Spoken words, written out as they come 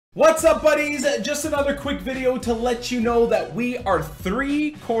What's up, buddies? Just another quick video to let you know that we are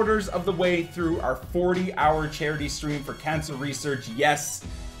 3/4 of the way through our 40-hour charity stream for cancer research. Yes,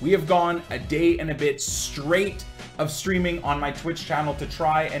 we have gone a day and a bit straight of streaming on my Twitch channel to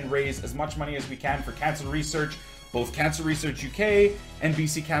try and raise as much money as we can for cancer research, both Cancer Research UK and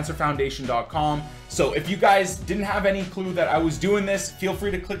bccancerfoundation.com. So if you guys didn't have any clue that I was doing this, feel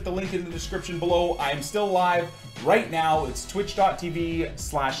free to click the link in the description below. I am still live right now. It's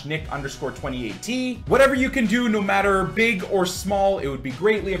twitch.tv/Nick_28T. Whatever you can do, no matter big or small, it would be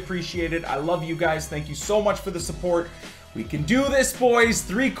greatly appreciated. I love you guys. Thank you so much for the support. We can do this, boys.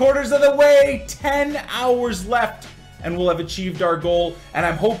 3/4 of the way, 10 hours left, and we'll have achieved our goal. And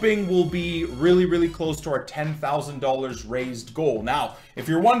I'm hoping we'll be really close to our $10,000 raised goal. Now, if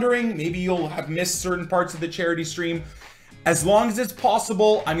you're wondering, maybe you'll have missed certain parts of the charity stream. As long as it's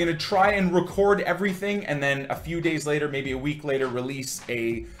possible, I'm gonna try and record everything, and then a few days later, maybe a week later, release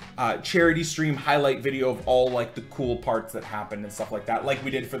a charity stream highlight video of all like the cool parts that happened and stuff like that, like we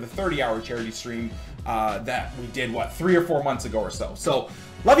did for the 30-hour charity stream that we did, what, 3 or 4 months ago or so. So,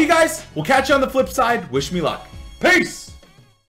 love you guys. We'll catch you on the flip side. Wish me luck. Peace!